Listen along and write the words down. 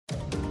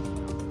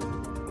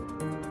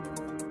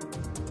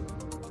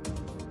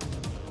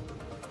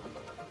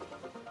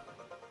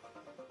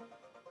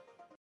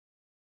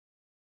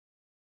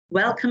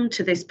Welcome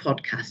to this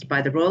podcast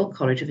by the Royal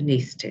College of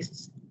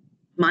Anaesthetists.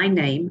 My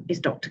name is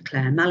Dr.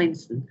 Claire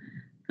Mallinson,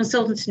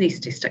 consultant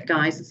anaesthetist at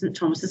Guy's and St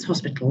Thomas's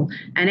Hospital,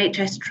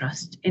 NHS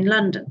Trust in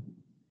London.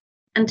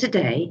 And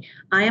today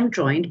I am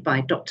joined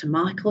by Dr.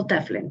 Michael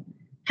Devlin,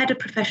 Head of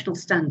Professional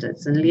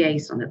Standards and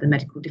Liaison at the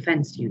Medical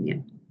Defence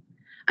Union,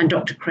 and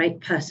Dr. Craig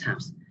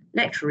Pursehouse,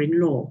 Lecturer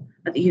in Law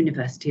at the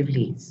University of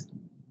Leeds.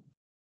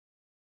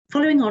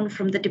 Following on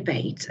from the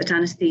debate at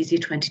Anaesthesia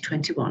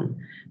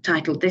 2021,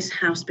 titled "This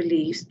House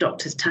Believes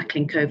Doctors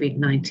Tackling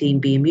COVID-19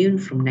 Be Immune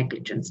from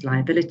Negligence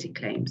Liability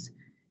Claims,"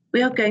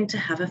 we are going to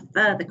have a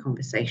further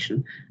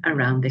conversation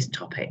around this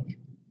topic.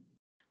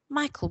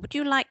 Michael, would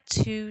you like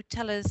to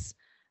tell us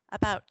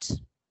about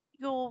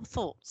your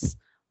thoughts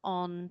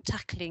on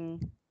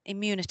tackling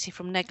immunity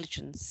from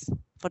negligence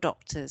for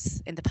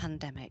doctors in the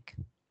pandemic?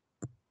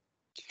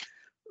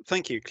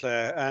 Thank you,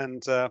 Claire.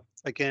 And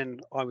again,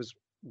 I was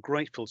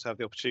grateful to have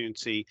the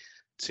opportunity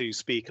to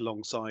speak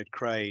alongside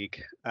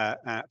Craig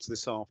at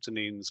this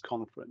afternoon's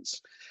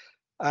conference.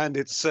 And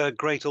it's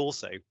great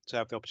also to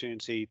have the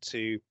opportunity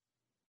to,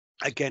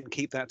 again,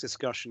 keep that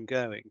discussion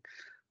going.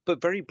 But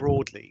very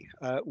broadly,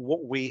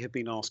 what we have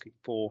been asking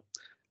for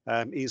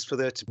is for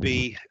there to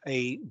be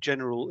a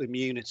general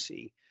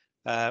immunity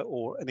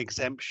or an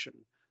exemption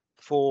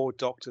for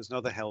doctors and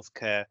other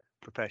healthcare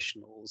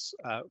professionals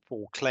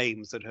for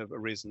claims that have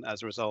arisen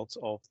as a result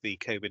of the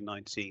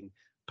COVID-19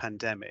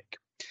 pandemic.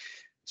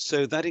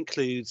 So that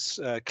includes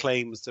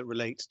claims that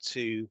relate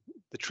to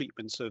the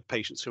treatments of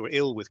patients who are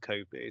ill with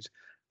COVID,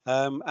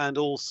 and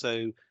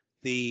also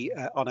the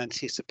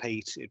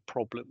unanticipated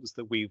problems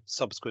that we've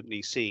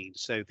subsequently seen.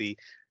 So the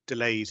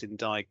delays in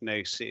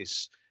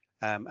diagnosis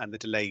and the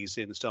delays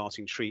in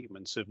starting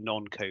treatments of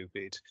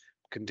non-COVID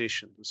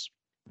conditions.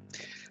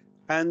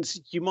 And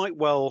you might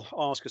well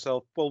ask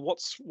yourself, well,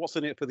 what's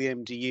in it for the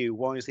MDU?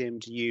 Why is the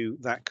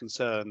MDU that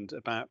concerned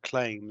about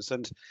claims?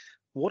 And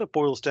what it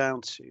boils down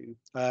to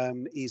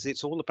is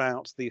it's all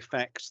about the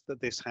effect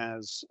that this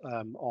has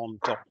on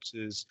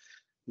doctors,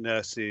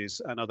 nurses,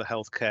 and other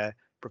healthcare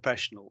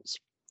professionals.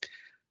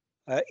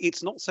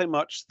 It's not so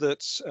much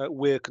that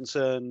we're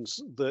concerned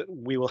that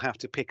we will have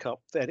to pick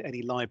up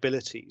any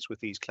liabilities with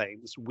these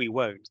claims. We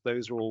won't.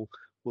 Those will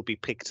be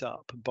picked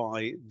up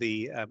by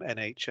the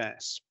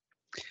NHS.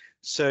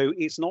 So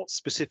it's not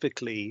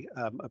specifically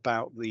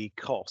about the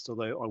cost,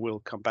 although I will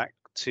come back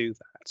to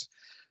that.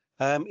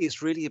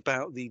 It's really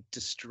about the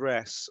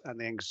distress and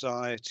the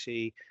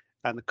anxiety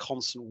and the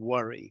constant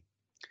worry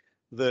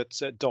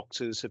that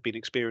doctors have been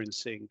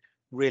experiencing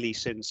really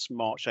since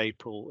March,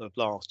 April of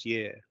last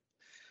year.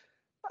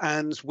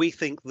 And we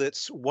think that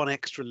one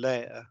extra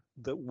layer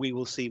that we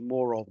will see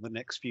more of in the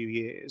next few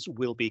years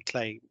will be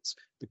claims,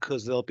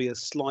 because there'll be a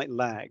slight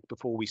lag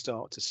before we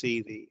start to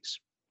see these.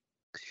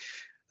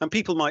 And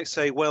people might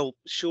say, well,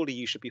 surely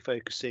you should be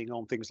focusing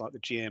on things like the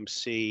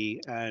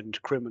GMC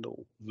and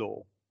criminal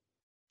law.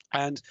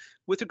 And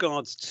with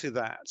regards to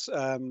that,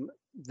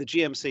 the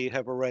GMC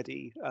have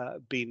already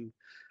been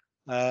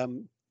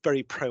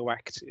very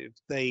proactive.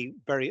 They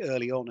very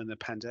early on in the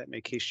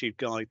pandemic issued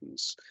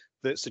guidance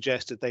that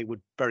suggested they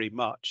would very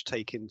much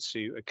take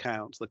into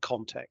account the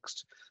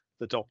context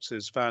the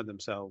doctors found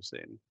themselves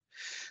in.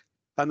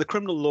 And the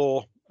criminal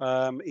law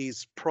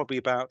is probably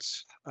about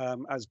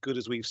as good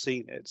as we've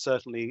seen it,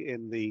 certainly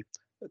in the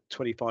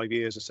 25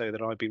 years or so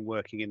that I've been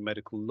working in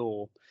medical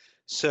law.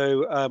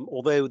 So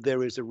although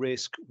there is a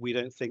risk, we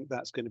don't think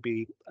that's going to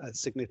be a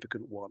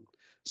significant one.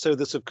 So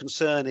the sort of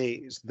concern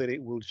is that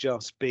it will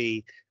just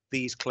be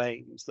these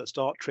claims that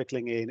start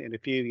trickling in a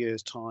few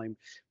years' time,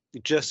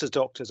 just as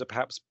doctors are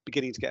perhaps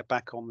beginning to get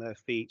back on their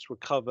feet,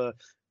 recover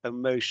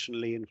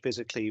emotionally and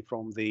physically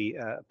from the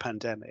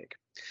pandemic.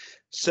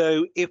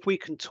 So if we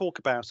can talk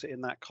about it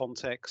in that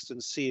context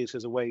and see it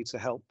as a way to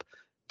help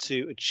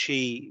to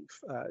achieve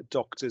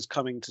doctors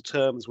coming to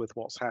terms with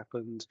what's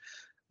happened,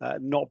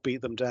 not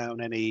beat them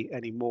down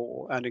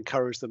anymore, and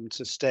encourage them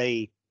to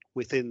stay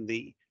within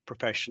the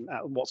profession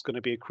at what's going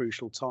to be a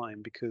crucial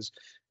time, because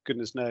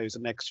goodness knows the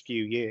next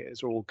few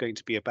years are all going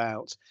to be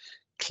about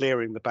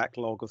clearing the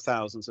backlog of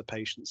thousands of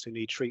patients who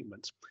need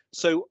treatment.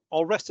 So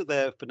I'll rest it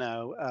there for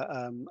now,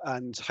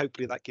 and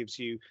hopefully that gives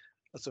you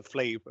a sort of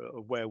flavour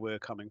of where we're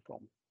coming from.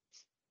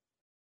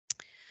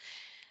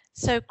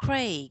 So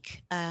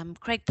Craig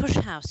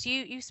Pursehouse,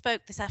 you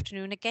spoke this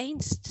afternoon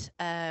against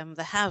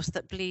the House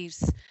that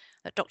believes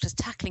that doctors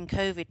tackling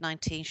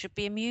COVID-19 should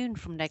be immune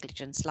from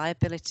negligence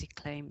liability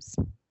claims.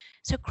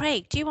 So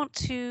Craig, do you want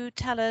to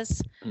tell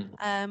us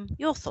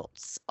your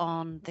thoughts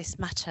on this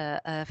matter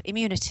of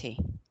immunity?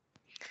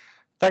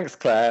 Thanks,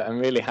 Claire. I'm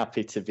really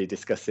happy to be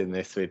discussing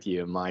this with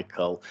you and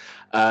Michael.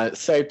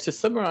 So to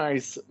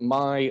summarise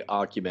my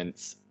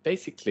arguments,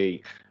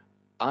 basically,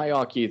 I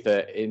argue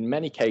that in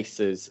many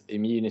cases,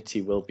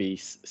 immunity will be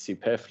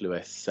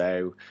superfluous.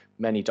 So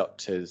many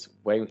doctors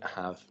won't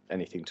have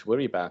anything to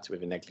worry about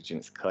with a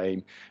negligence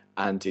claim.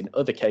 And in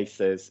other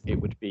cases, it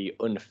would be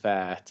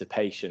unfair to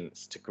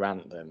patients to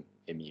grant them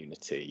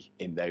immunity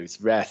in those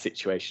rare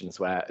situations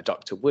where a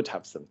doctor would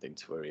have something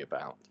to worry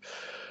about.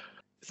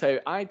 So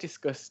I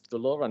discussed the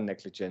law on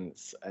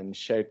negligence and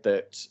showed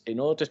that in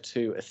order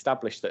to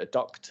establish that a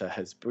doctor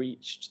has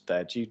breached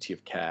their duty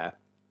of care,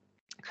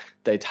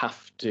 they'd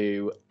have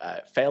to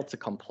fail to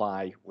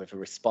comply with a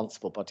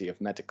responsible body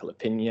of medical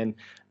opinion,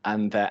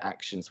 and their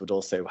actions would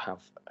also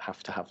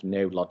have to have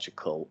no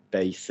logical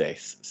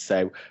basis.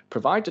 So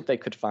provided they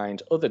could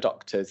find other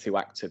doctors who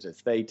acted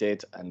as they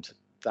did and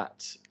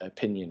that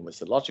opinion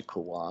was a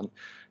logical one,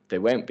 they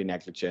won't be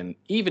negligent,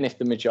 even if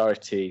the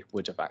majority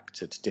would have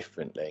acted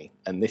differently.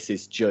 And this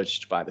is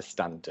judged by the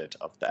standard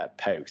of their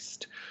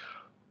post.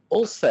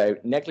 Also,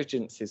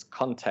 negligence is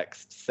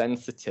context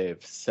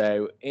sensitive.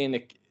 So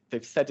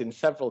they've said in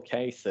several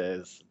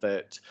cases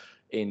that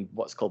in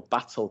what's called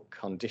battle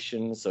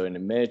conditions or an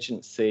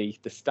emergency,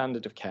 the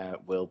standard of care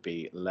will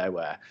be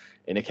lower.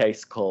 In a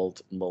case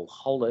called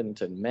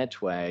Mulholland and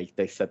Medway,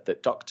 they said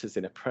that doctors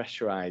in a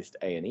pressurized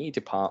A&E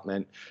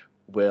department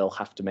will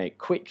have to make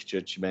quick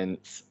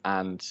judgments,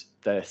 and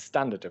the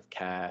standard of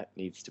care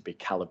needs to be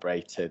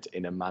calibrated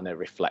in a manner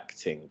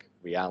reflecting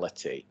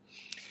reality.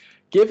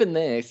 Given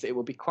this, it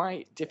will be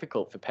quite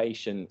difficult for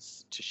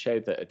patients to show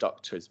that a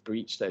doctor has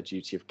breached their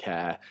duty of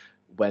care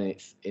when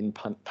it's in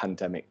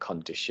pandemic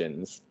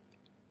conditions.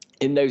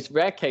 In those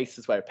rare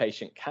cases where a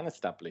patient can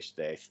establish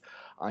this,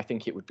 I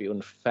think it would be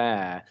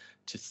unfair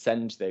to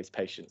send those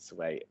patients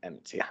away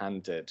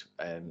empty-handed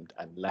and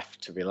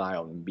left to rely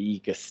on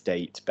meagre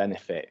state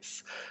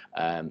benefits.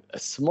 A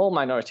small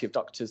minority of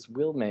doctors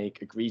will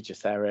make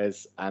egregious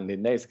errors, and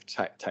in those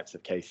types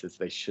of cases,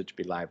 they should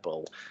be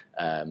liable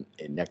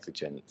in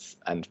negligence.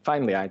 And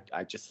finally,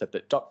 I just said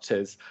that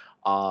doctors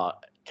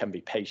can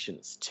be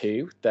patients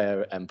too.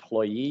 They're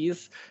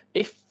employees.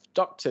 If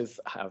doctors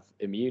have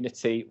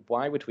immunity,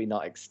 why would we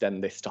not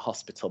extend this to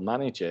hospital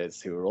managers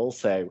who are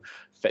also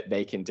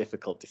making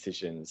difficult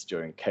decisions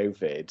during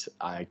COVID?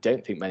 I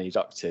don't think many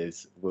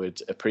doctors would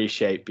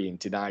appreciate being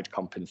denied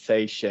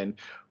compensation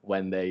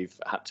when they've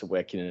had to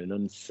work in an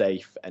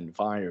unsafe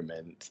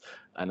environment,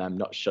 and I'm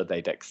not sure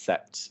they'd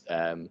accept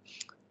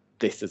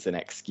this as an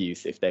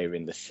excuse if they were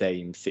in the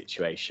same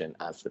situation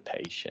as the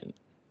patient.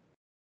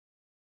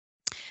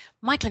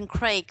 Michael and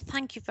Craig,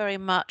 thank you very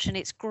much, and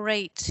it's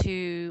great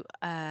to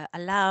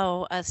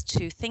allow us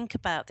to think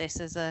about this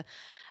as a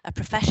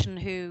profession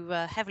who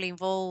are heavily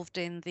involved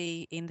in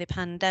the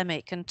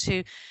pandemic, and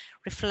to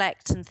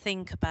reflect and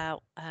think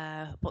about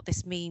what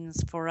this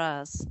means for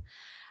us.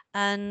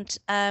 And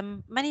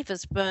many of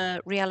us were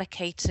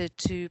reallocated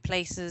to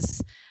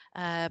places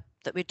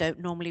that we don't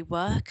normally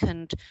work,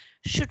 and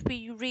should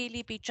we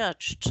really be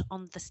judged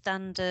on the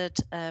standard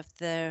of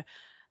the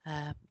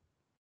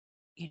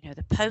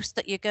the post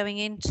that you're going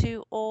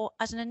into, or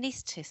as an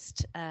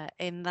anaesthetist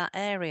in that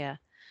area?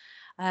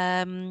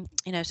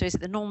 So is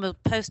it the normal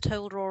post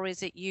holder, or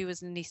is it you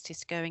as an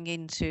anaesthetist going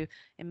into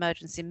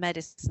emergency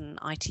medicine,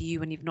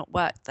 ITU, when you've not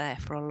worked there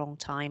for a long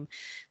time?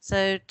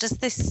 So does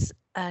this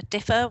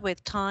differ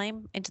with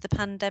time into the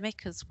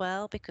pandemic as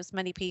well? Because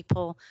many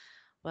people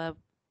were,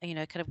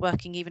 kind of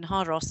working even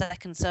harder. Our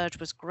second surge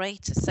was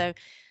greater. So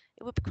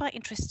it would be quite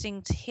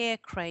interesting to hear,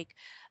 Craig,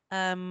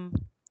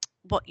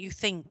 what you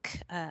think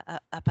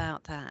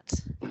about that.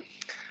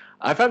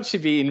 I've actually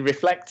been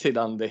reflecting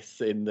on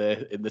this in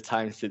the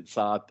time since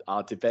our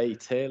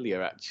debate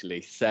earlier,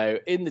 actually. So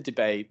in the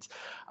debate,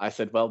 I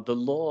said, well, the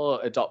law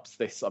adopts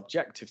this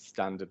objective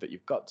standard that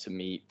you've got to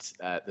meet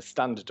the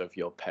standard of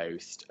your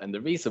post. And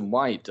the reason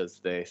why it does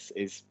this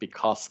is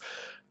because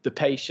the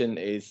patient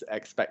is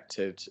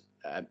expecting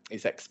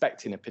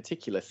a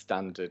particular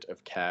standard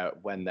of care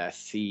when they're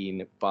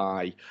seen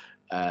by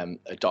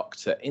a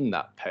doctor in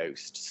that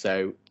post.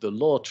 So the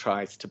law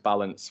tries to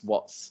balance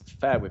what's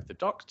fair with the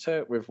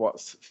doctor with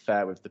what's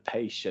fair with the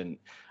patient.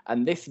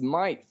 And this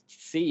might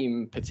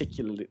seem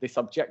this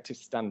objective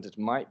standard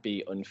might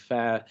be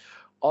unfair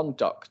on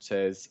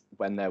doctors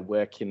when they're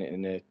working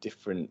in a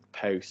different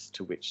post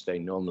to which they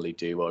normally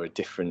do, or a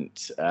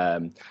different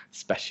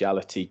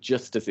speciality,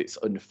 just as it's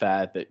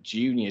unfair that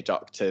junior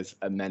doctors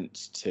are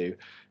meant to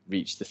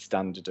reach the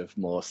standard of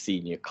more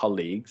senior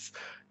colleagues.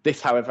 This,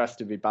 however, has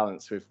to be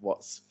balanced with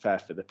what's fair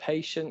for the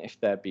patient. If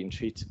they're being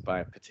treated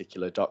by a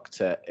particular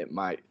doctor,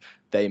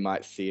 they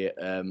might see it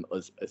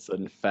as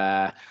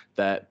unfair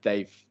that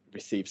they've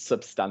received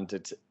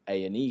substandard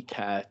A&E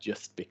care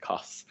just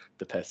because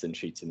the person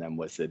treating them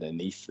was an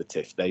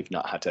anaesthetist. They've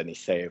not had any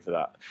say over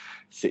that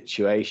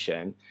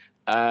situation.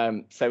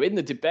 So in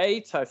the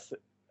debate, I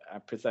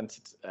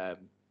presented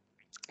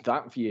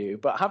that view,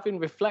 but having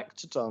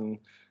reflected on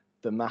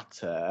the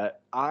matter,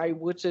 I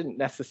wouldn't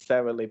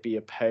necessarily be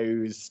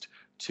opposed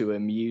to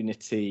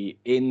immunity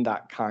in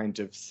that kind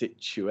of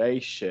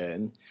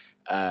situation.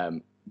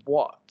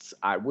 What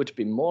I would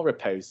be more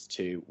opposed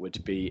to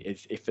would be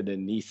is if an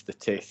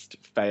anaesthetist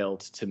failed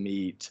to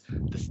meet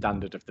the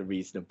standard of the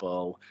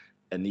reasonable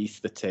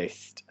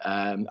anaesthetist.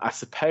 I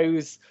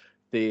suppose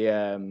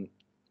the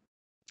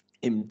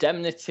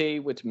Indemnity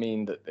would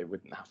mean that they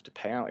wouldn't have to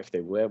pay out if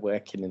they were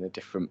working in a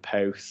different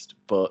post,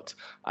 but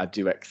I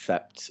do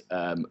accept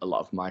a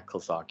lot of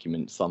Michael's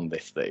arguments on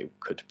this, that it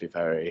could be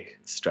very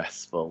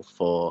stressful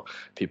for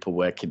people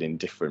working in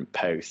different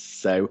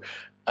posts. So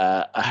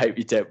I hope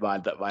you don't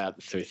mind that my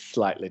answer is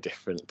slightly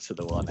different to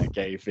the one I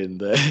gave in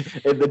the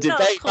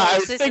debate.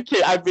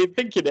 I've been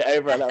thinking it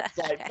over, and I was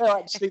like, no,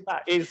 actually,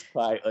 that is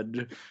quite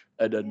an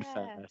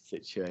unfair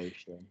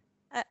situation.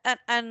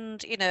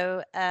 And you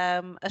know,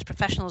 as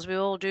professionals, we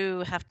all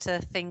do have to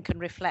think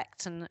and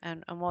reflect and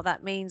what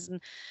that means.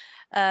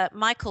 And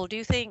Michael, do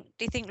you think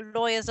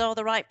lawyers are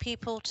the right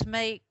people to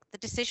make the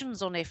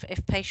decisions on if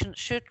patients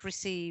should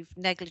receive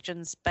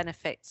negligence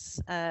benefits,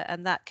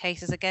 and that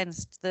case is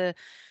against the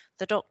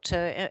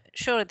doctor?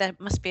 Surely there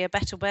must be a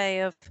better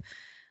way of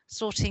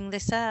sorting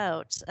this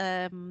out.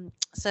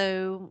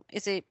 So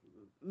is it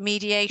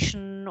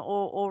mediation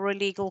or a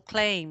legal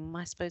claim?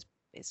 I suppose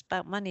it's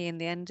about money in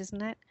the end,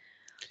 isn't it?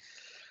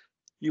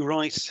 You're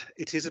right.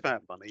 It is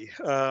about money.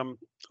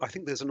 I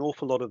think there's an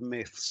awful lot of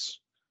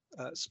myths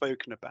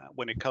spoken about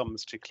when it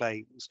comes to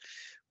claims.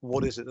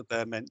 What is it that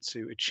they're meant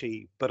to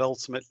achieve? But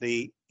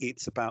ultimately,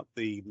 it's about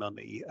the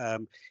money.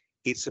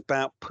 It's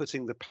about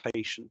putting the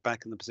patient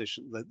back in the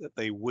position that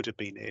they would have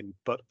been in,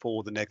 but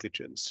for the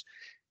negligence,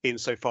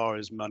 insofar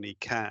as money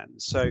can.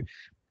 So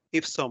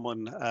if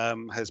someone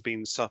has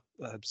been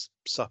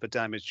suffered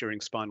damage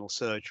during spinal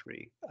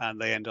surgery and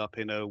they end up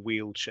in a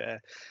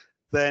wheelchair,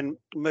 then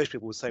most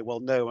people will say, well,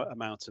 no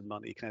amount of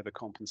money can ever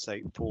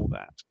compensate for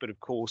that. But of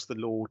course, the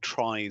law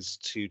tries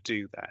to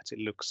do that. It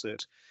looks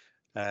at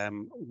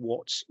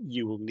what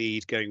you will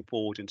need going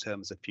forward in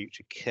terms of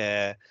future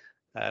care,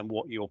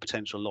 what your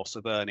potential loss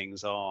of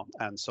earnings are,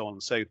 and so on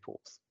and so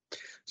forth.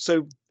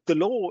 So the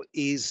law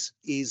is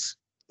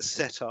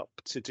set up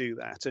to do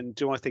that. And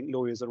do I think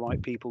lawyers are the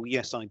right people?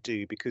 Yes, I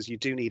do, because you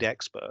do need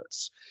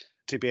experts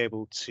to be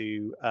able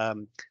to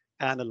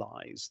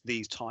analyse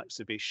these types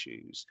of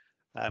issues,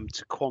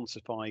 to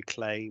quantify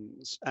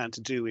claims, and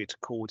to do it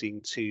according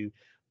to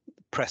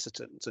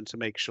precedent, and to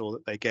make sure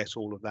that they get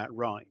all of that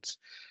right.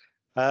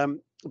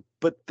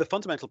 But the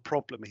fundamental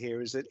problem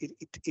here is that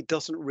it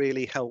doesn't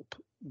really help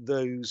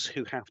those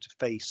who have to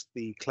face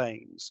the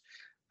claims.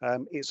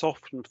 It's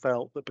often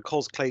felt that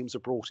because claims are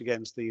brought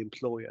against the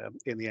employer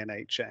in the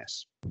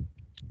NHS,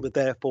 that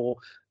therefore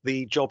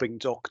the jobbing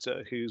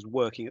doctor who's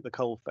working at the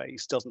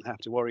coalface doesn't have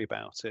to worry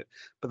about it.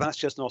 But that's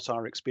just not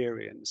our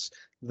experience.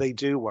 They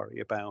do worry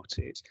about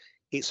it.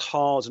 It's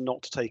hard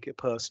not to take it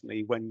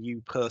personally when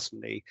you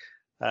personally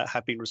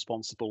have been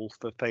responsible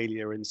for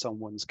failure in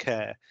someone's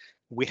care.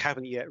 We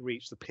haven't yet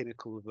reached the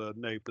pinnacle of a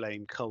no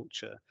blame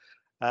culture.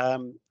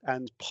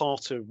 And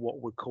part of what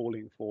we're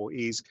calling for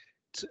is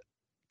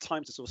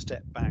time to sort of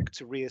step back,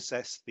 to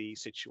reassess the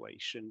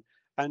situation.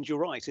 And you're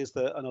right, is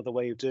there another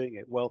way of doing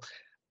it? Well,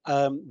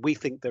 we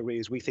think there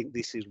is. We think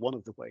this is one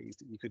of the ways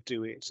that you could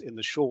do it in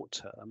the short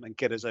term and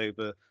get us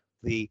over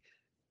the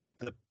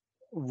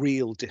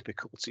real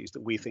difficulties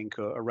that we think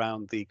are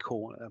around the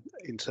corner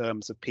in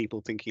terms of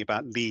people thinking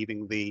about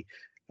leaving the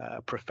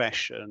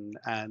profession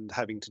and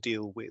having to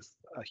deal with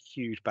a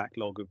huge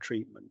backlog of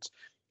treatment.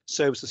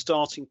 So as a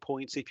starting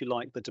point, if you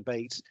like, the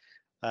debate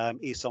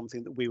is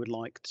something that we would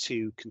like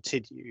to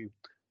continue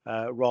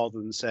rather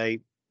than say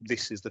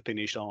this is the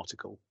finished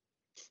article.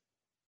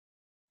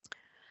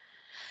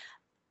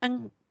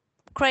 And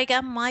Craig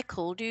and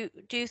Michael, do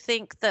you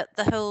think that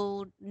the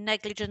whole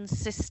negligence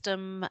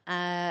system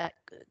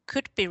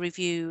could be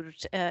reviewed?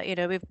 You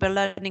know, we've been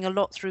learning a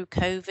lot through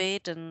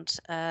COVID,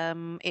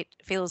 and it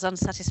feels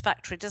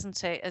unsatisfactory,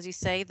 doesn't it? As you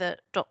say,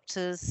 that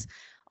doctors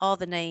are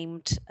the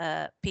named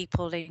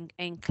people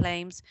in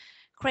claims.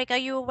 Craig, are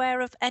you aware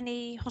of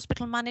any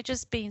hospital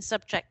managers being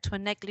subject to a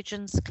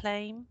negligence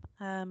claim?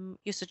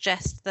 You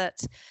suggest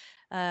that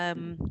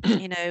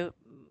you know,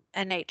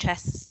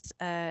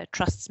 NHS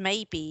trusts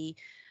may be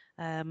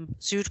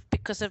sued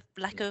because of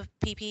lack of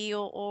PPE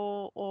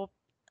or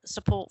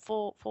support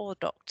for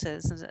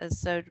doctors, and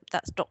so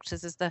that's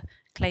doctors as the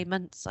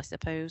claimants, I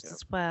suppose,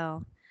 as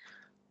well.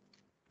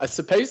 I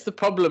suppose the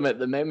problem at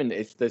the moment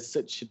is there's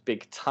such a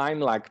big time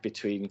lag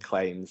between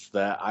claims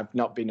that I've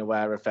not been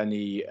aware of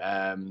any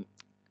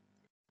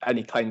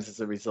claims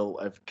as a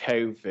result of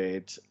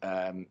COVID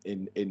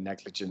in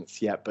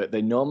negligence yet, but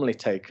they normally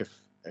take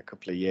a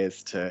couple of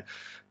years to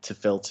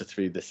filter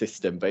through the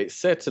system. But it's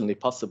certainly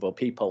possible.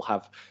 People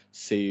have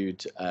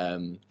sued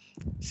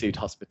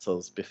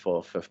hospitals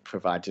before for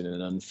providing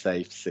an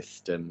unsafe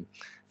system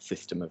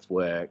of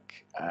work.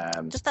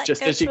 Does that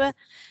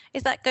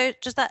is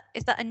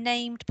that a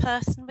named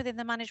person within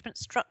the management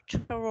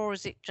structure, or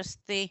is it just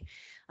the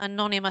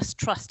anonymous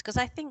trust? Because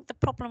I think the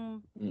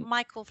problem,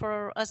 Michael,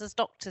 for us as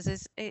doctors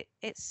is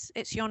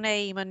it's your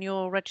name and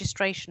your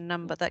registration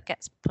number that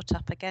gets put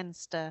up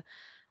against a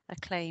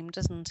claim,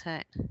 doesn't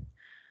it?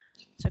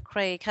 So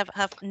Craig,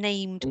 have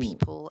named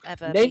people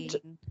ever been?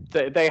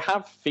 They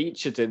have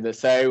featured in the,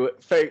 so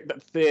for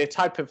the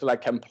type of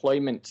like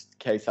employment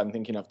case I'm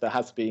thinking of, there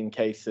has been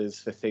cases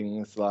for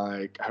things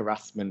like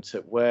harassment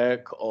at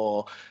work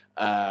or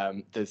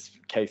There's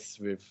cases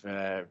with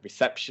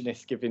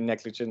receptionists giving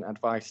negligent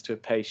advice to a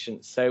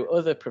patient. So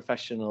other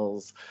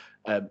professionals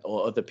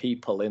or other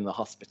people in the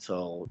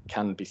hospital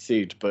can be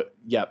sued. But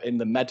yeah, in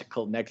the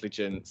medical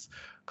negligence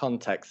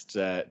context,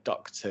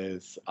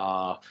 doctors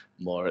are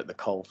more at the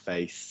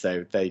coalface,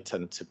 so they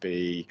tend to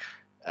be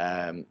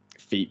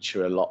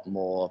feature a lot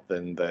more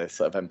than the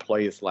sort of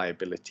employer's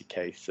liability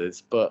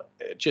cases. But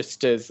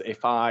just as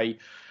if I,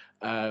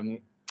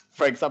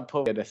 for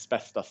example, an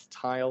asbestos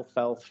tile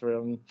fell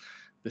from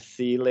the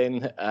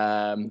ceiling,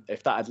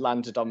 if that had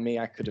landed on me,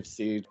 I could have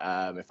sued.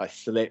 If I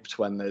slipped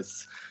when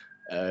there's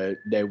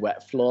no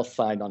wet floor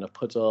sign on a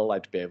puddle,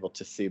 I'd be able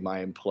to sue my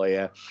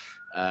employer.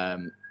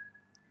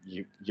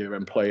 Your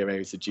employer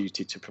owes a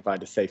duty to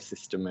provide a safe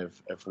system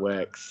of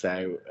work,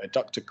 so a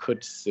doctor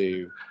could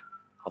sue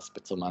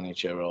hospital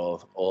manager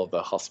or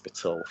the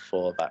hospital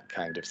for that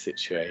kind of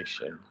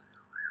situation.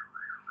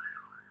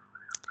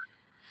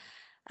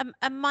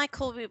 And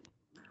Michael,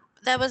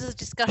 there was a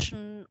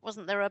discussion,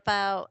 wasn't there,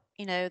 about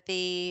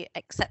the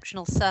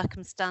exceptional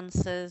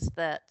circumstances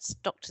that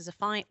doctors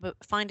are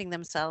finding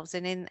themselves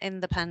in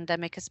the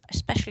pandemic,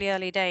 especially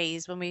early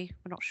days when we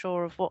were not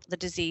sure of what the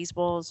disease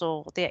was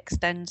or the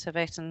extent of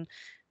it and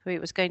who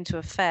it was going to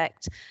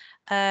affect.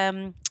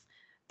 But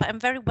I'm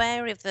very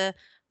wary of the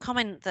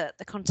comment that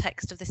the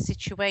context of the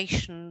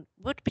situation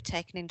would be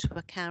taken into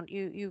account.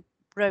 You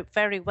wrote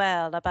very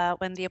well about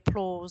when the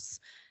applause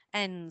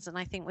ends, and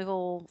I think we've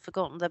all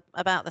forgotten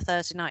about the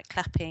Thursday night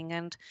clapping.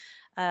 And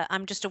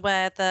I'm just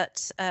aware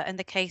that in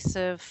the case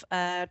of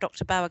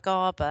Dr.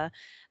 Bauer-Garber,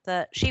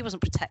 that she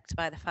wasn't protected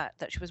by the fact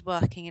that she was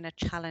working in a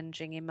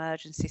challenging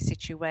emergency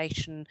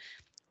situation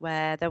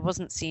where there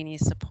wasn't senior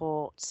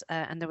support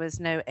and there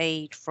was no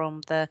aid from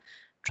the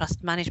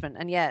trust management,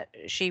 and yet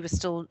she was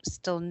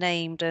still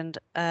named and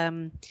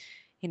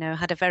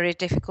had a very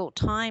difficult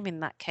time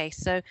in that case.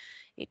 So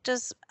it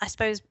does, I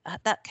suppose,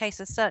 that case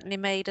has certainly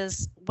made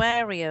us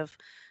wary of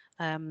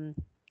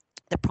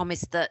the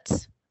promise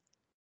that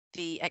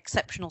the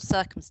exceptional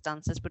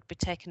circumstances would be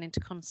taken into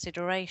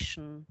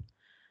consideration.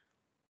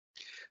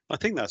 I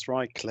think that's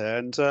right, Claire,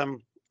 and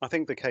I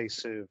think the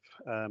case of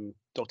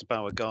Dr.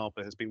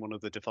 Bauer-Garber has been one of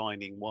the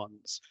defining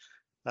ones.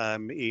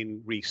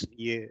 In recent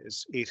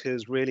years, it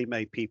has really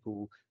made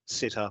people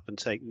sit up and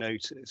take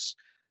notice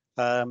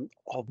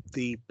of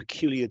the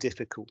peculiar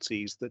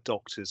difficulties that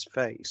doctors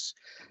face.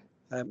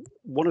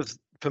 One of,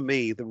 for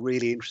me, the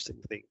really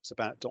interesting things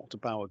about Dr.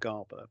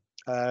 Bauer-Garber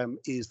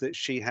is that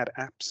she had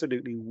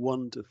absolutely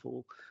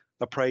wonderful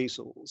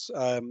appraisals.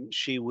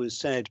 She was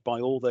said by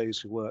all those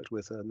who worked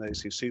with her and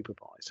those who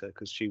supervised her,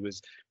 because she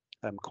was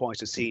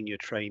quite a senior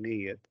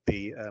trainee at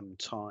the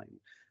time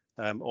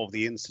of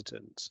the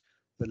incident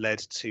that led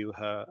to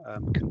her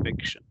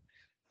conviction.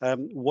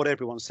 What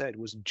everyone said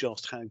was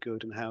just how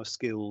good and how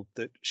skilled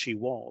that she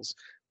was,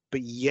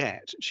 but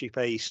yet she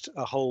faced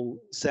a whole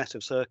set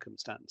of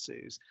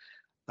circumstances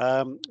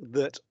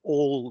that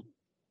all,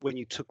 when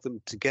you took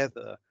them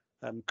together,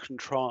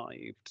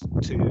 contrived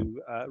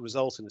to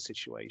result in a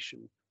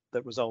situation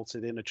that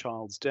resulted in a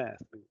child's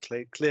death.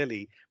 And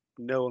clearly,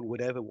 no one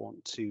would ever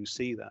want to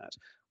see that.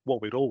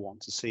 What we'd all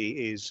want to see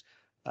is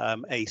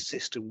a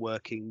system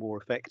working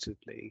more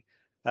effectively,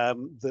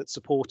 that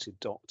supported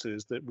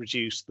doctors, that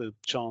reduced the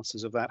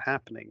chances of that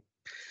happening.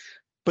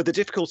 But the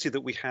difficulty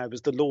that we have is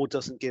the law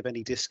doesn't give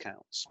any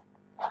discounts.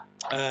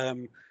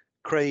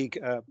 Craig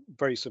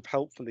very sort of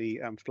helpfully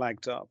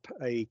flagged up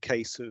a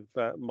case of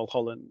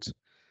Mulholland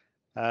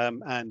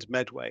and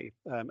Medway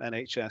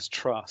NHS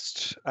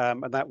Trust,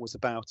 and that was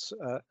about,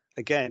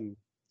 again,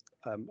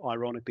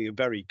 ironically, a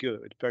very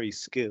good, very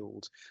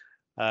skilled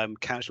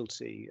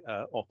casualty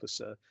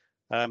officer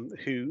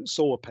who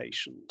saw a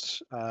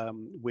patient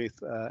with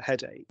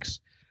headaches.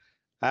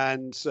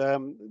 And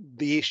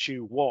the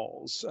issue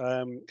was,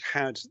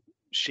 had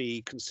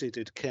she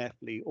considered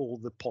carefully all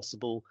the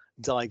possible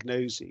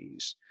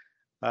diagnoses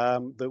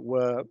that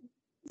were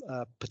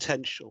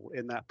potential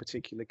in that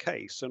particular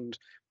case? And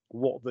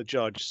what the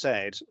judge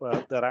said,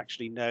 that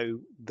actually, no,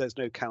 there's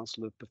no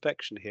counsel of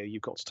perfection here.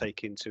 You've got to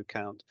take into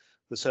account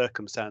the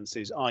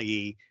circumstances,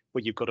 i.e.,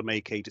 where you've got to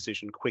make a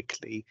decision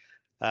quickly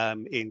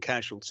in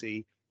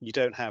casualty. You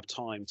don't have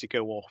time to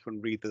go off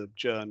and read the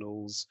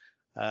journals,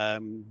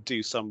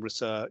 do some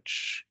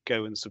research,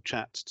 go and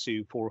chat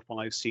to 4 or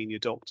 5 senior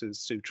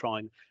doctors to try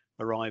and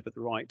arrive at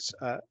the right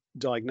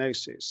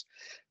diagnosis.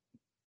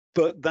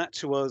 But that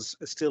to us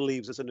still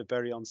leaves us in a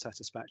very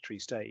unsatisfactory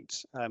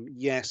state.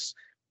 Yes,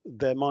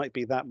 there might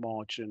be that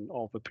margin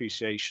of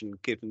appreciation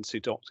given to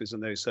doctors in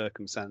those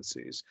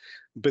circumstances,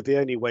 but the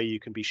only way you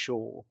can be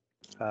sure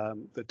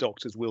that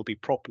doctors will be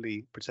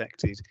properly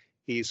protected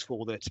is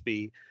for there to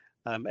be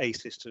a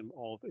system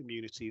of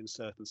immunity in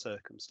certain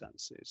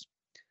circumstances.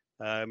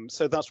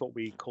 So that's what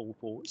we call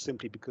for,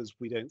 simply because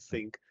we don't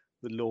think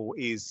the law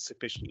is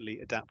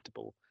sufficiently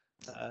adaptable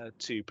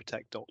to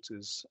protect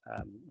doctors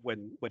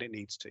when it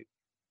needs to.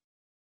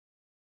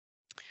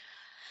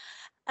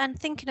 And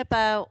thinking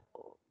about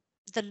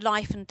the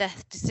life and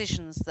death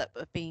decisions that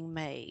were being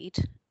made,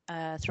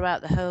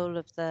 throughout the whole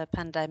of the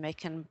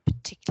pandemic, and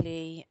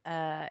particularly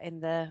in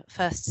the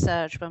first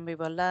surge when we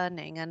were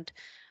learning, and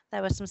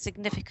there were some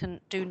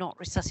significant do not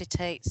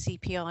resuscitate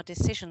CPR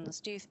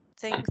decisions. Do you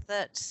think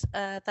that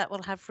that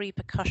will have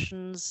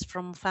repercussions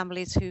from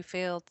families who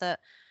feel that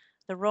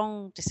the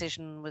wrong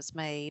decision was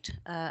made,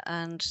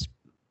 and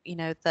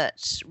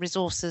that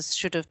resources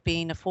should have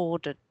been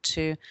afforded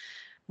to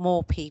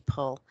more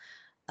people?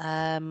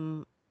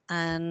 And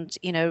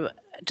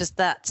does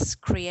that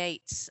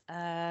create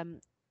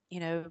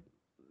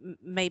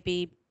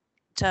maybe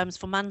terms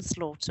for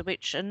manslaughter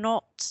which are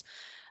not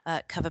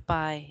covered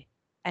by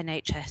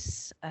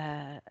NHS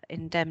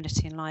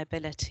indemnity and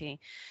liability?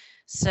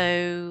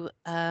 So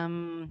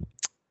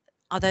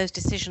are those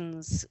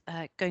decisions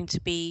going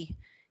to be,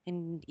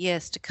 in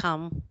years to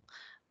come,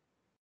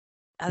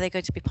 are they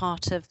going to be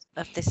part of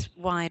this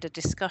wider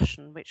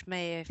discussion, which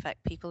may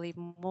affect people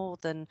even more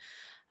than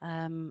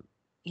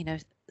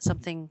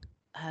something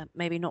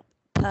maybe not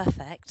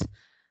perfect,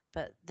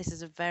 but this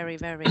is a very,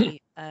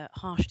 very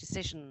harsh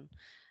decision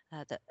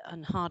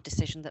and hard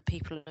decision that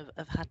people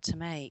have had to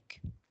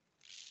make.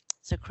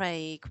 So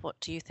Craig, what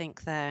do you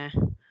think there?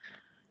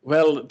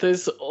 Well,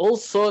 there's all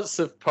sorts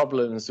of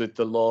problems with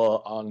the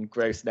law on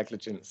gross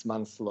negligence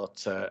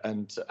manslaughter,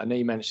 and I know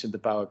you mentioned the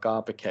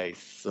Bauer-Garber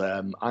case.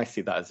 I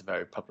see that as a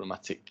very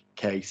problematic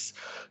case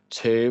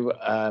too.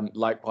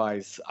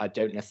 Likewise, I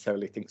don't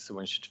necessarily think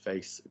someone should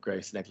face a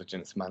gross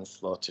negligence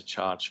manslaughter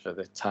charge for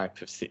the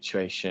type of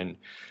situation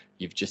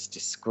you've just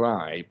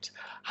described.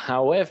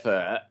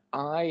 However,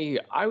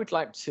 I would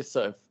like to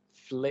sort of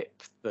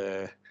flip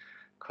the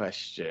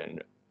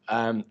question.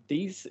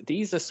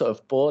 These are sort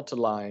of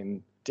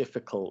borderline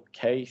difficult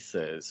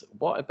cases.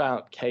 What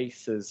about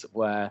cases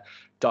where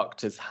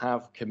doctors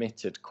have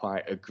committed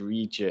quite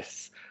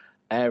egregious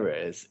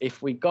errors?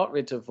 If we got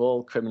rid of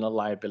all criminal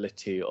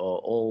liability or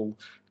all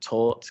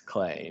tort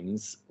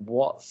claims,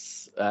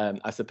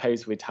 I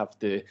suppose we'd have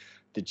the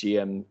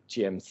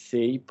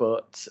GMC,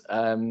 but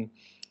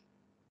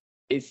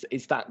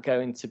is that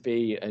going to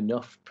be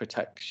enough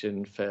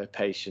protection for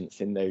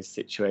patients in those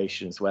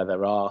situations where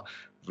there are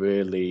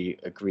really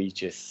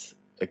egregious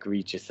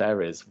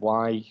errors?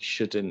 Why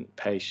shouldn't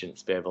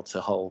patients be able to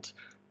hold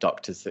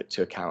doctors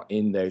to account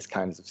in those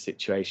kinds of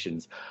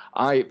situations?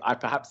 I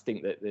perhaps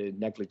think that the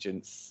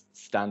negligence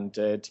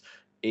standard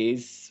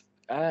is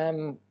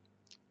a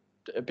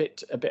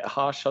bit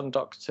harsh on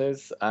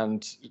doctors,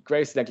 and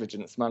gross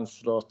negligence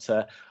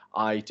manslaughter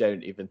I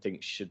don't even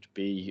think should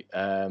be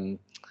a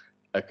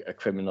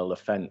criminal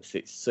offence.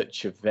 It's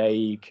such a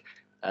vague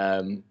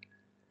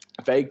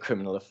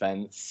criminal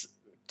offence.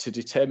 To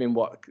determine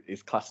what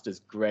is classed as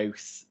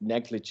gross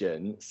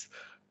negligence,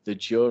 the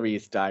jury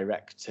is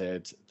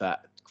directed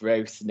that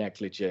gross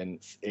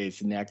negligence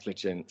is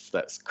negligence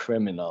that's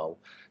criminal.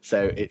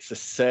 So it's a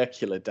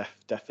circular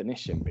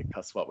definition,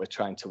 because what we're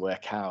trying to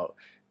work out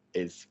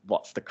is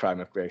what's the crime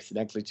of gross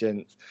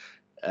negligence.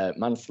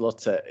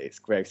 Manslaughter, it's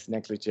gross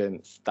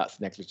negligence,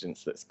 that's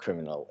negligence that's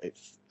criminal.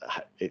 It's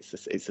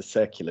a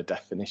circular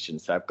definition.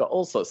 So I've got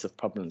all sorts of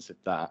problems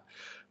with that.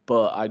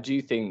 But I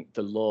do think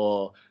the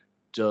law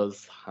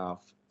does have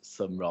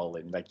some role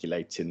in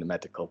regulating the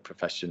medical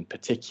profession,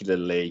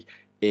 particularly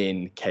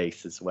in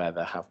cases where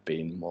there have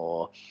been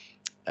more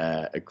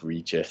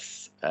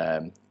egregious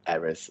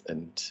errors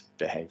and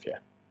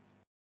behaviour.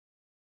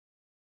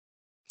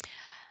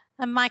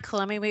 And Michael,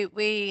 I mean,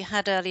 we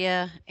had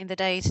earlier in the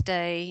day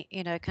today,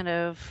 kind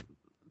of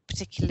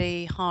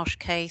particularly harsh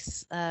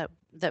case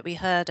that we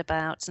heard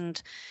about, and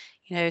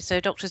so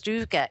doctors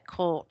do get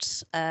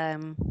caught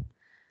in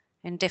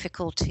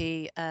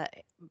difficulty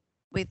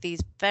with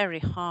these very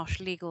harsh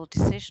legal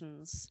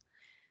decisions.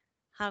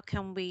 How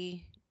can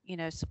we,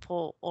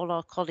 support all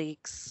our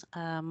colleagues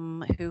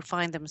who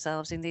find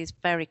themselves in these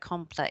very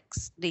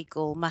complex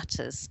legal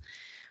matters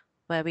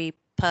where we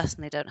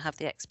personally don't have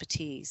the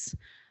expertise,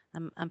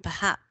 and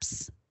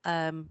perhaps,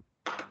 only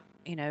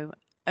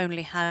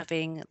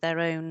having their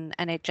own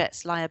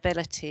NHS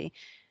liability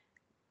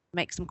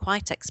makes them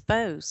quite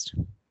exposed?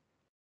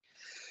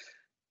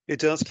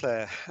 It does,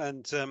 Claire,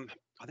 and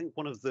I think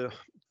one of the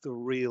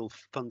real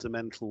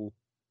fundamental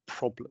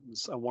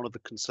problems and one of the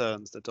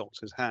concerns that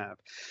doctors have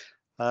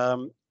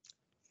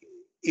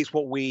is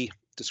what we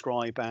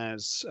describe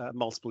as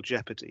multiple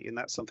jeopardy, and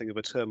that's something of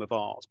a term of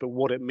art. But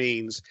what it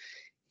means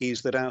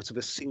is that out of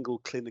a single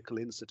clinical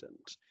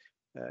incident,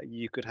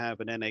 you could have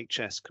an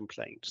NHS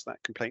complaint.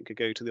 That complaint could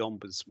go to the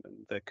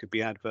Ombudsman. There could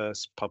be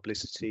adverse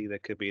publicity. There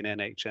could be an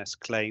NHS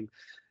claim.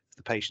 If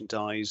the patient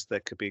dies,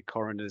 there could be a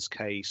coroner's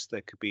case.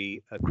 There could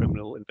be a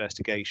criminal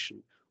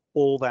investigation.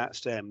 All that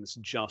stems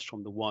just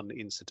from the one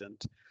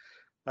incident.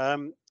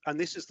 And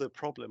this is the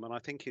problem, and I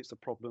think it's the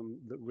problem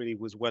that really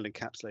was well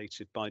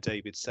encapsulated by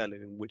David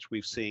Selin, which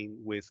we've seen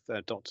with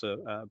Dr.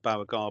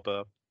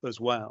 Bauer-Garber as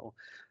well,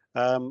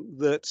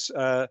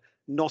 that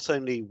not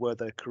only were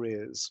their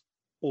careers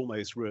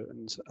almost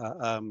ruined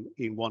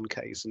in one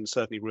case, and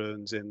certainly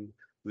ruined in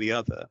the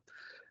other,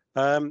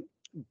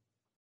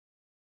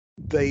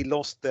 they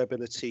lost their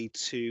ability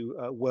to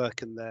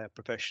work in their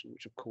profession,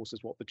 which of course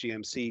is what the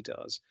GMC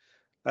does.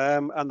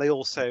 And they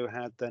also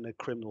had then a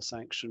criminal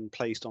sanction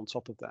placed on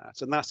top of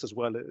that. And that's as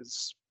well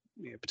as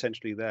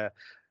potentially their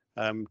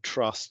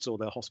trusts or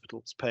their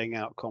hospitals paying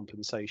out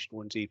compensation,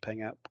 or indeed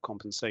paying out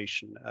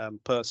compensation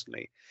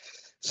personally.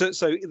 So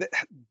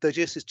there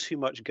just is too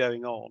much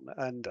going on.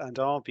 And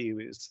our view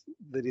is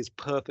that it's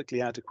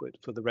perfectly adequate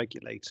for the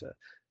regulator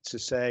to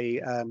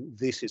say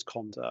this is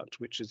conduct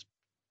which is,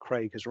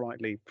 Craig has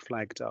rightly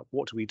flagged up.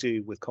 What do we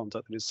do with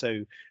conduct that is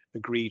so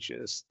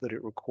egregious that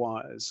it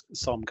requires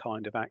some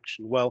kind of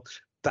action? Well,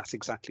 that's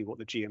exactly what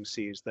the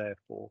GMC is there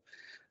for.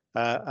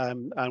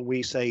 And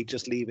we say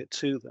just leave it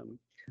to them.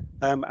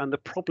 And the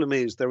problem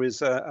is there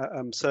is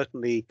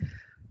certainly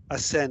a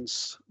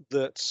sense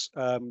that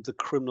the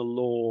criminal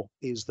law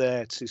is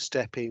there to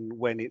step in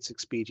when it's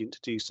expedient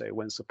to do so,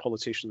 when some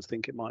politicians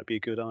think it might be a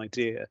good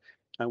idea.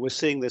 And we're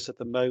seeing this at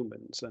the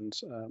moment, and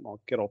I'll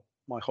get off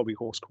my hobby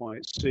horse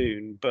quite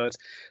soon, but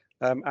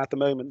at the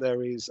moment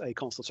there is a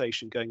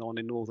consultation going on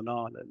in Northern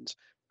Ireland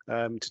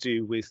to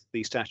do with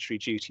the statutory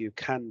duty of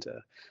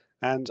candour.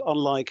 And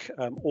unlike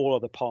all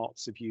other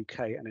parts of UK,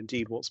 and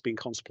indeed what's been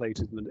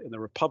contemplated in the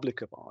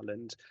Republic of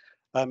Ireland,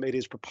 it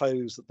is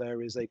proposed that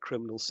there is a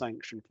criminal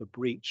sanction for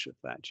breach of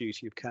that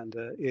duty of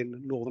candour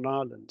in Northern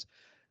Ireland.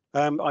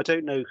 I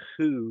don't know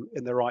who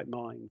in their right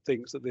mind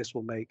thinks that this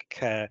will make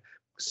care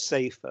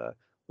safer,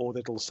 or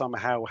that it'll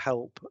somehow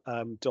help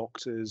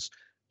doctors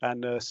and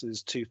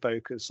nurses to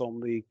focus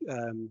on the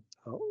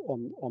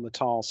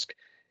task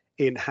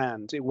in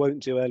hand. It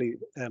won't do any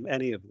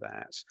of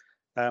that.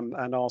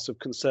 And our sort of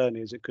concern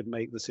is it could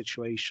make the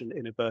situation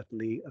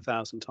inadvertently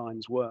 1,000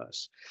 times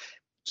worse.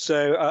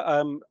 So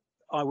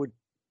I would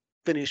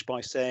finish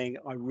by saying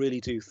I really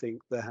do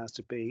think there has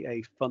to be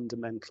a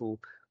fundamental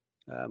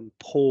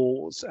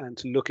pause and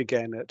to look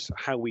again at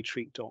how we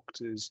treat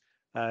doctors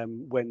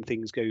when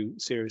things go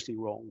seriously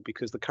wrong,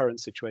 because the current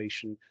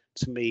situation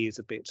to me is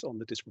a bit on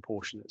the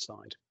disproportionate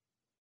side.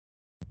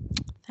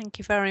 Thank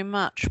you very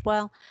much.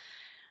 Well,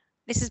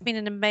 this has been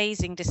an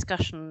amazing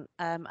discussion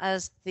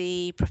as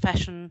the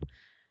profession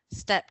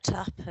stepped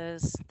up,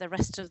 as the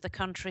rest of the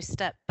country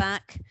stepped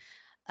back,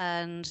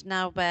 and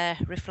now we're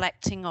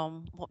reflecting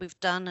on what we've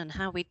done and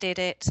how we did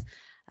it.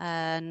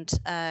 And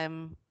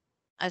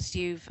as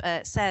you've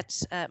said,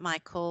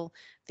 Michael,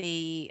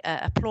 the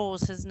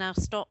applause has now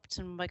stopped,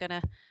 and we're going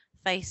to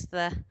face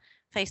the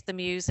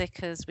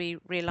music as we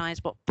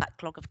realise what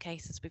backlog of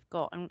cases we've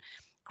got. And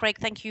Craig,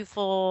 thank you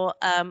for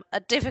a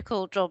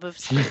difficult job of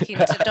speaking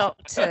to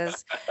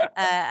doctors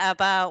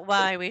about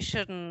why we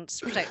shouldn't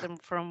protect them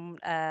from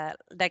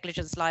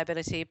negligence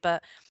liability,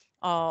 but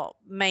our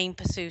main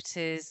pursuit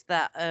is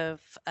that of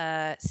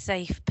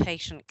safe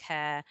patient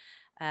care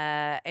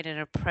in an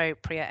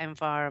appropriate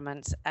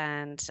environment.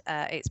 And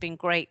it's been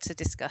great to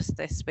discuss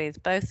this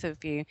with both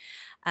of you.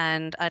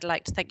 And I'd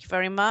like to thank you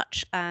very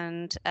much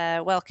and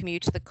welcome you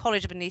to the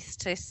College of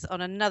Anaesthetists on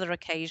another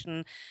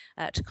occasion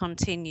to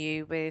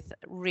continue with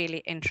really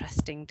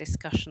interesting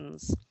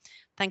discussions.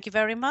 Thank you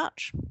very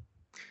much.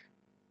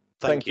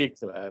 Thank you,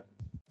 Claire.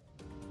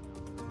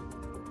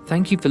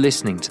 Thank you for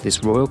listening to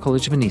this Royal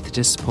College of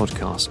Anaesthetists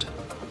podcast.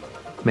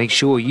 Make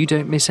sure you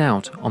don't miss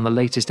out on the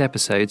latest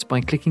episodes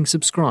by clicking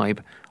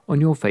subscribe on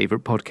your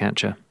favourite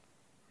podcatcher.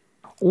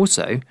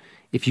 Also,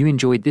 if you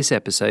enjoyed this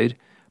episode,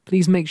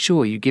 please make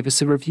sure you give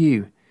us a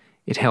review.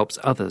 It helps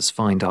others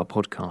find our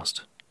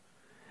podcast.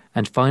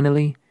 And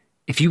finally,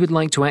 if you would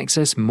like to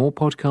access more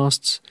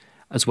podcasts,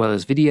 as well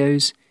as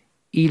videos,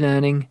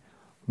 e-learning,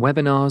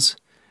 webinars,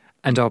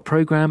 and our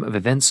programme of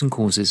events and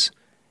courses,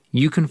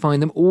 you can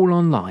find them all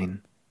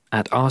online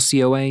at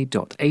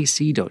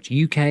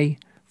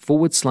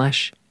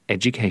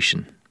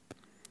rcoa.ac.uk/education.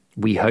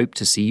 We hope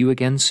to see you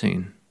again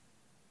soon.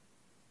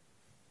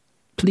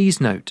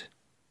 Please note,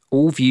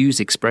 all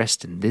views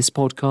expressed in this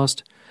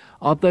podcast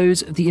are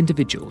those of the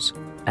individuals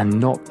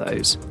and not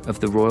those of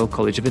the Royal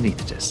College of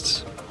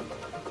Anaesthetists.